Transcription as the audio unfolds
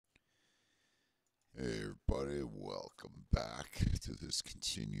Welcome back to this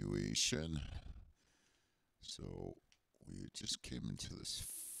continuation. So, we just came into this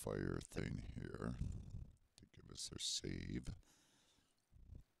fire thing here to give us our save.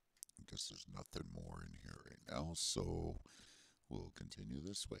 I guess there's nothing more in here right now, so we'll continue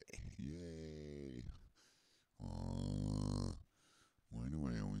this way. Yay! Why do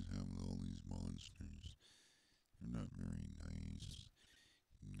I always have all these monsters? They're not very nice.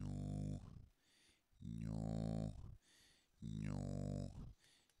 No. No. No.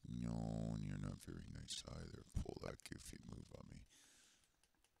 No, and you're not very nice either. Pull that goofy move on me.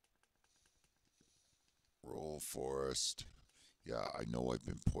 Roll, Forest. Yeah, I know I've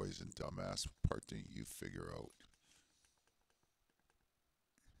been poisoned, dumbass. What part didn't you figure out?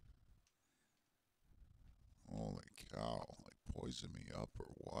 Holy cow. Like, poison me up or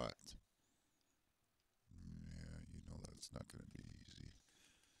what? Yeah, you know that's not going to be easy.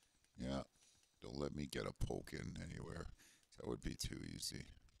 Yeah, don't let me get a poke in anywhere. That would be too easy.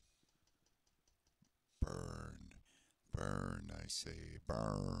 Burn. Burn, I say.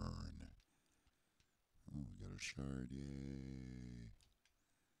 Burn. Oh, we got a shard. Yay.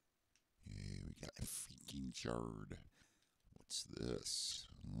 Yay, we got a freaking shard. What's this?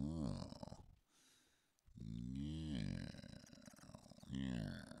 Oh. Yeah.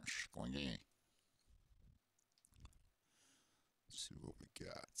 Yeah. Squingy. Let's see what we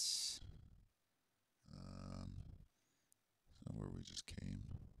got. Is that where we just came?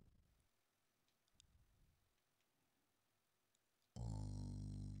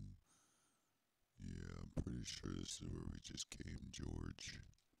 Yeah, I'm pretty sure this is where we just came, George.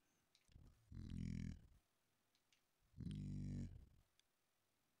 Yeah. Yeah.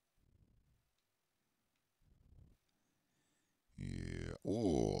 Yeah.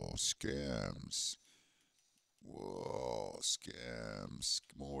 Oh, scams. Whoa, scams.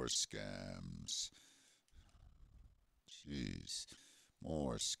 More scams. Jeez.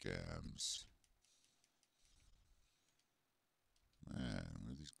 More scams. Man,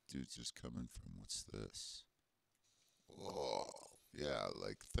 where are these dudes just coming from? What's this? Oh, yeah,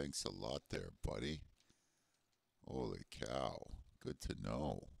 like, thanks a lot there, buddy. Holy cow. Good to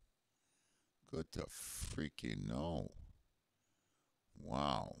know. Good to freaking know.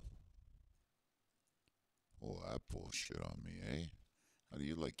 Wow. Oh, that bullshit on me, eh? How do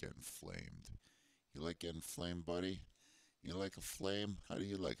you like getting flamed? You like getting flamed, buddy? You like a flame? How do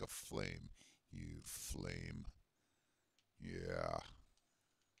you like a flame? You flame. Yeah.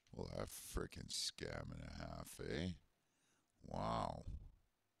 Well, that frickin' scam and a half, eh? Wow.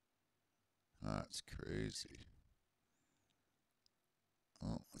 That's crazy.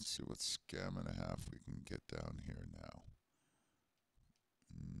 Oh, let's see what scam and a half we can get down here now.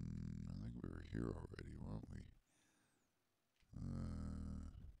 I think we were here already, weren't we?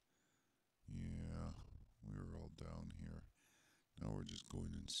 Yeah, we were all down here. Now we're just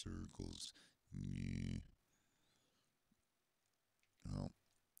going in circles. Yeah. Well,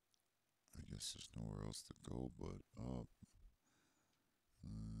 I guess there's nowhere else to go but up.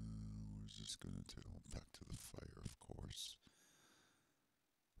 We're just gonna take back to the fire, of course.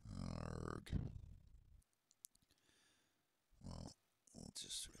 Arg. Well, we'll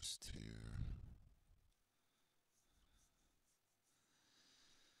just rest here.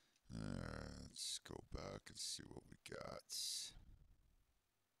 Let's go back and see what we got.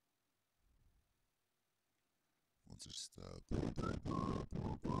 We'll just oh,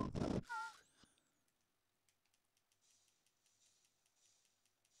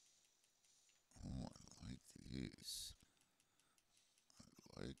 I like these.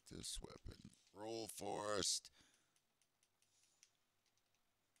 I like this weapon. Roll, Forest.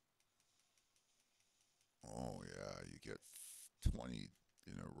 Oh yeah, you get 20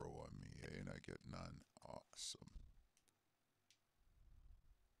 in a row on me, eh? And I get none. Awesome.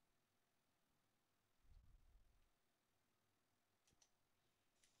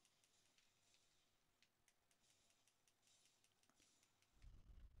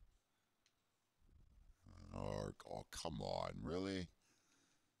 Oh, come on, really?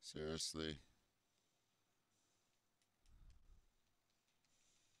 Seriously?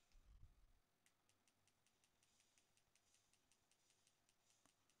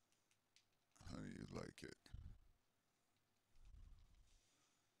 How do you like it?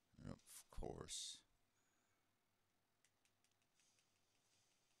 Yep, of course.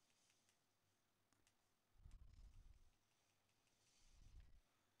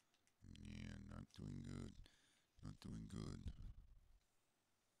 Yeah, not doing good. Not doing good.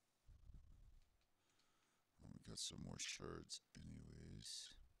 Well, we got some more shards,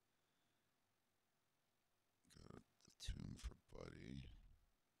 anyways. Got the tomb for Buddy.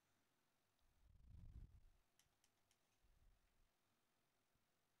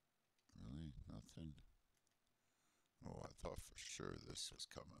 nothing? Oh, I thought for sure this was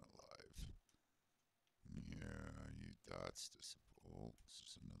coming alive. Yeah, that's disappointing. Oh, this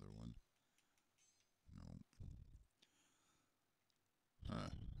is another one. No.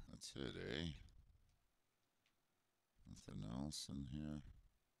 Huh, that's it, eh? Nothing else in here.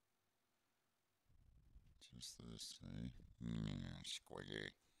 Just this, eh? Yeah, squiggy.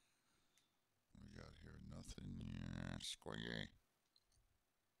 We got here nothing. Yeah, squiggy.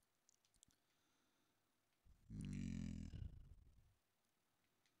 Yeah.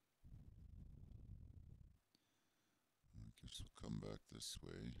 I guess we'll come back this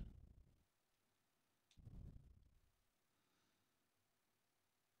way.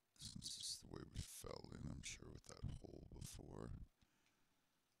 Since this is the way we fell in, I'm sure, with that hole before.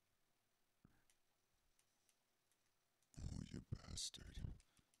 Oh, you bastard.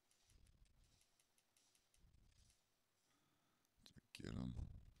 Did I get him?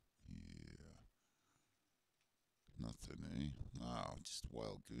 Yeah. Nothing, eh? Oh, just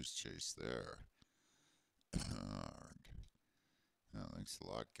wild goose chase there. Arg. Oh, thanks a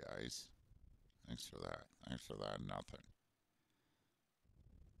lot, guys. Thanks for that. Thanks for that. Nothing.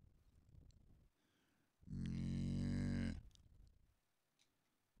 Yeah.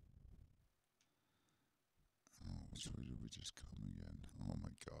 Oh, which way did we just come again? Oh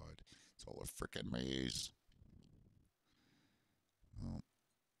my god. It's all a frickin' maze. Well,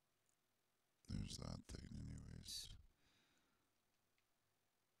 there's that thing, anyways.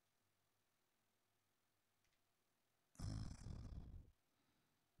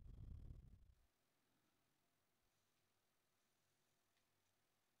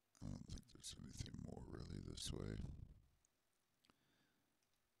 I don't think there's anything more really this way.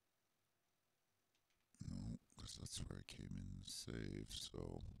 No, because that's where I came in to save,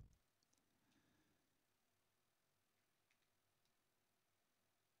 so.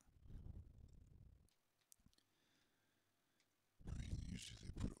 I mean,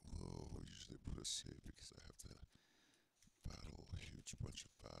 usually put a save because I have to battle a huge bunch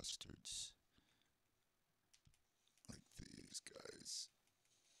of bastards. Like these guys.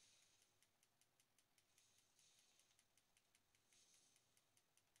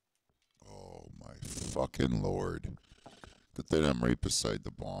 Oh my fucking lord. Good thing I'm right beside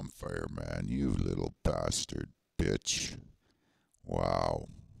the bonfire, man. You little bastard bitch. Wow.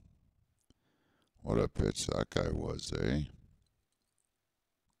 What a bitch that guy was, eh?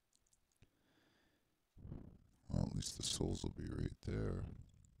 Well, at least the souls will be right there.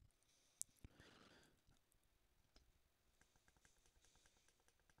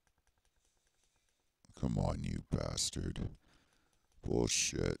 Come on, you bastard.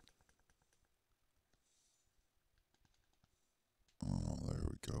 Bullshit. Oh, there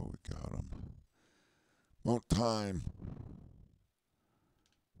we go. We got him. About time.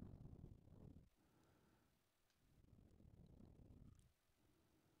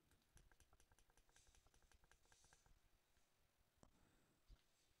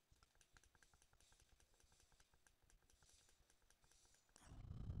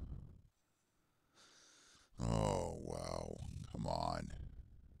 Oh, wow. Come on.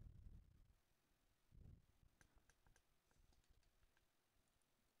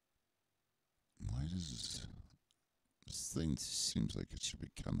 Why does this thing seems like it should be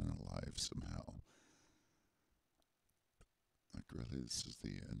coming alive somehow? Like, really, this is the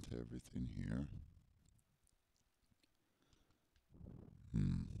end to everything here?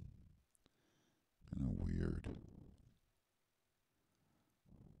 Hmm. Kind of weird.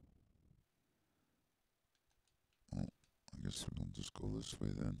 Well, I guess we'll just go this way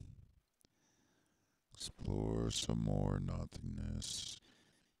then. Explore some more nothingness.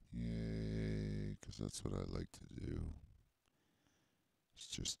 Yay, because that's what I like to do. It's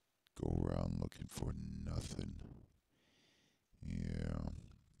just go around looking for nothing. Yeah,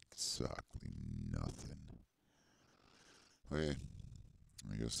 exactly nothing. Okay,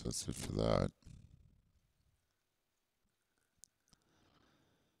 I guess that's it for that.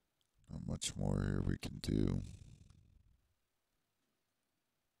 Not much more here we can do.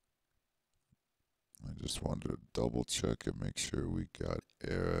 I just wanted to double check and make sure we got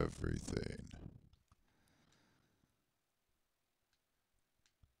everything.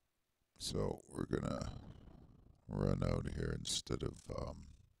 So we're gonna run out here instead of oh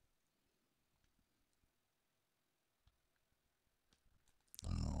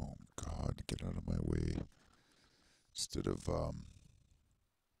god, get out of my way. Instead of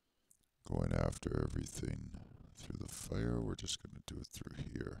going after everything through the fire, we're just gonna do it through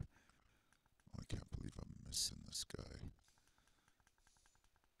here. Oh, I can't believe I'm missing this guy.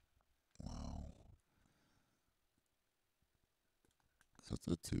 Wow. that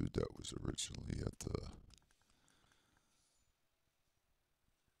the dude that was originally at the...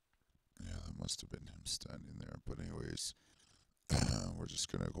 Yeah, that must have been him standing there. But anyways, we're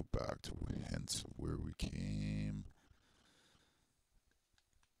just going to go back to hints of where we came.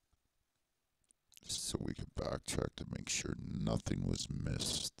 So we can backtrack to make sure nothing was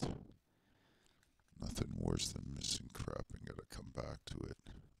missed. Nothing worse than missing crap and gotta come back to it.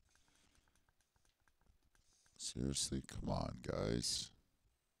 Seriously, come on, guys.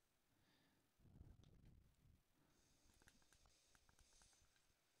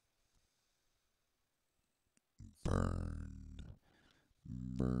 Burn.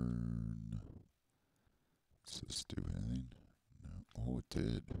 Burn. Does this do anything? No. Oh, it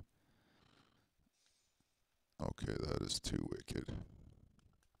did. Okay, that is too wicked.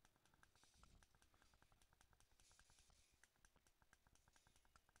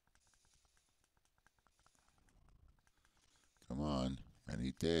 Come on,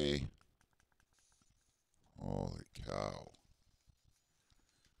 any day. Holy cow.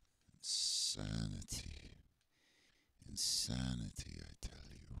 Insanity. Insanity, I tell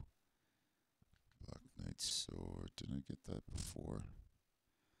you. Black Knight Sword. Didn't I get that before?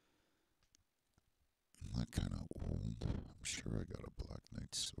 I'm not kind of old. I'm sure I got a Black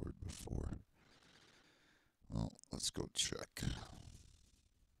Knight Sword before. Well, let's go check.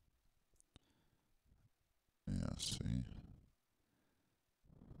 Yeah, see?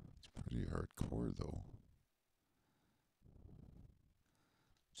 It's pretty hardcore, though.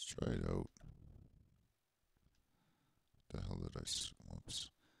 Let's try it out. The hell did I... Whoops.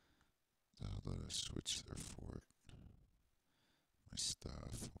 The hell did I switch there for it? My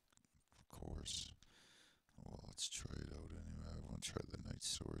staff, of course. Well, let's try it out anyway. I want to try the Knight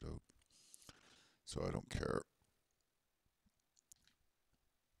Sword out. So I don't care.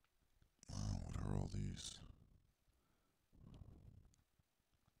 Wow, what are all these?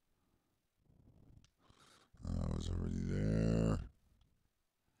 I was already there.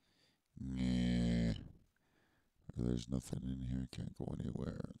 Yeah. There's nothing in here. Can't go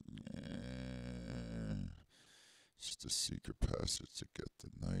anywhere. Yeah. Just a secret passage to get the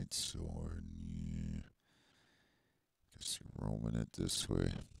Knight Sword. Yeah. Guess you're roaming it this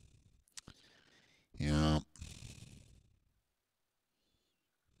way. Yeah.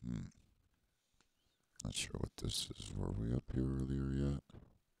 Not sure what this is. Were we up here earlier yet?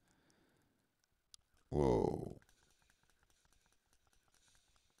 Whoa.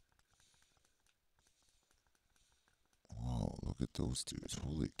 Whoa, look at those dudes.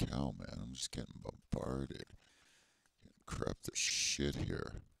 Holy cow, man. I'm just getting bombarded. Getting crap to shit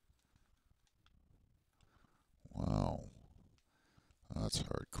here. Wow. That's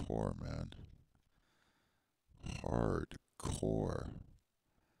hardcore, man. Hardcore.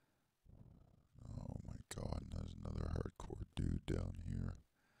 Oh my god, there's another hardcore dude down here.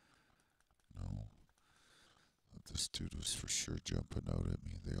 No. This dude was for sure jumping out at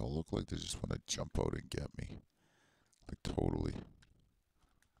me. They all look like they just want to jump out and get me. Like, totally.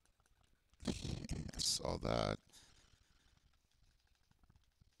 I saw that.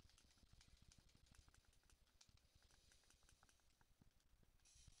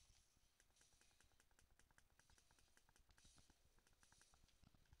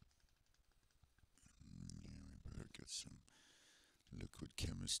 Yeah, we better get some liquid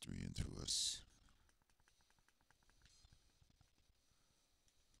chemistry into us.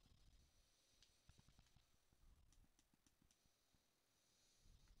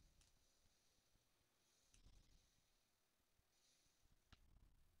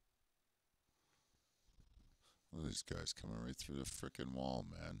 Look at these guys coming right through the frickin' wall,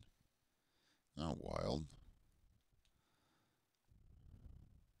 man. Not wild.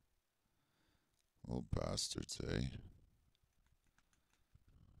 Little bastards, eh?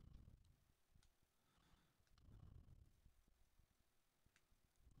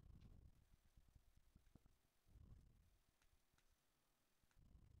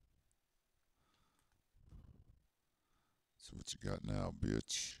 So what you got now,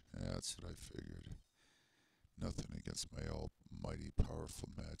 bitch? Yeah, that's what I figured. Nothing against my almighty powerful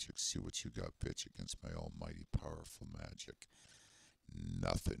magic. See what you got, bitch, against my almighty powerful magic.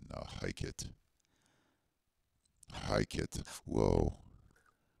 Nothing. Now hike it. Hike it. Whoa.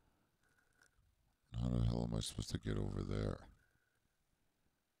 How the hell am I supposed to get over there?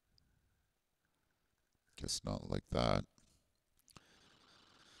 Guess not like that.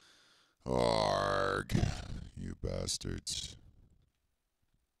 Arg. You bastards.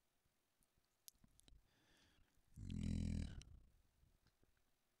 Yeah.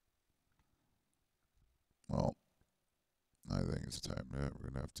 Well, I think it's time that we're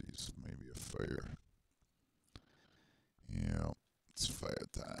going to have to use maybe a fire. Yeah, let's fight.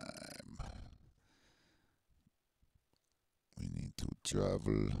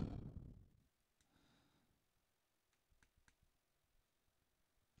 travel.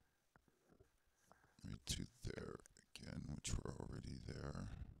 Right to there again, which we're already there.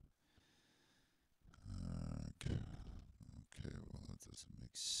 Okay, well, that doesn't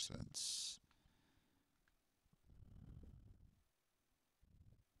make sense.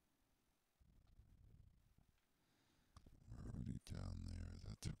 We're already down there.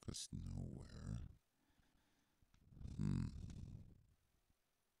 That took us nowhere.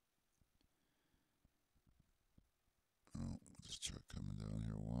 Oh, let's try coming down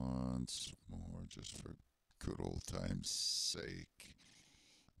here once more, just for good old times' sake.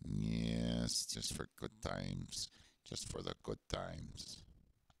 Yes, just for good times. Just for the good times.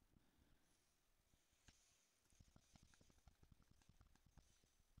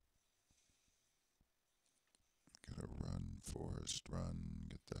 Gotta run, Forrest, run.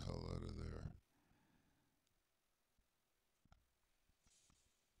 Get the hell out of there.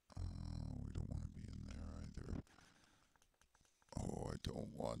 We don't want to be in there either. Oh, I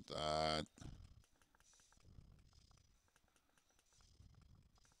don't want that.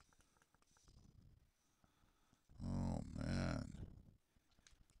 Oh, man.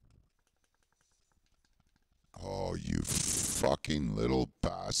 Oh, you fucking little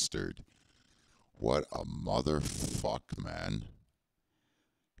bastard. What a motherfuck, man.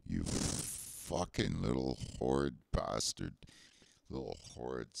 You fucking little horrid bastard. Little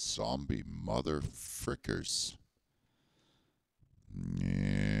horrid zombie mother frickers.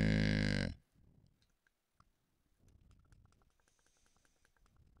 Yeah.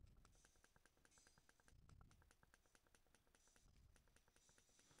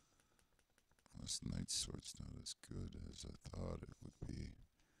 This night sword's not as good as I thought it would be.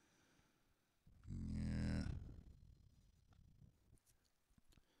 Yeah.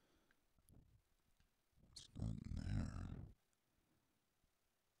 It's not in there.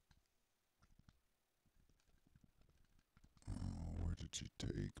 Oh, where did you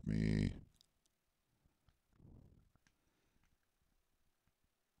take me?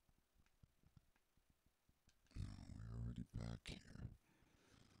 No, we're already back here.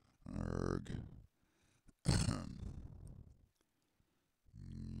 Arg. Yeah.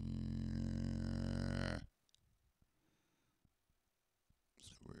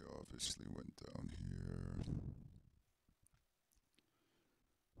 So we obviously went down here.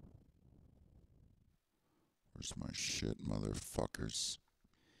 Where's my shit, motherfuckers?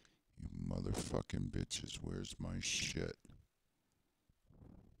 You motherfucking bitches, where's my shit?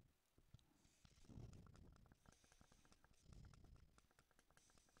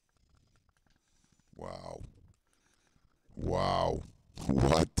 Wow. Wow.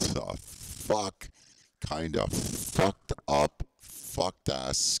 What the fuck kind of fucked up, fucked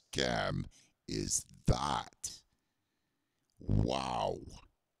ass scam is that? Wow.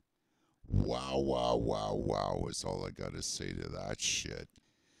 Wow, wow, wow, wow is all I gotta say to that shit.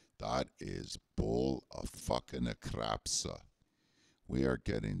 That is bull a fucking a crapsa. We are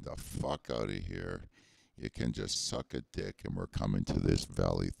getting the fuck out of here. You can just suck a dick, and we're coming to this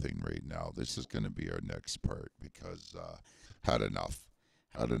valley thing right now. This is going to be our next part because had enough.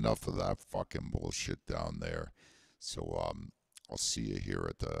 Had enough of that fucking bullshit down there. So I'll see you here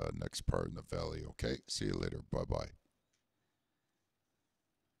at the next part in the valley, okay? See you later. Bye-bye.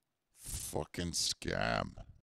 Fucking scam.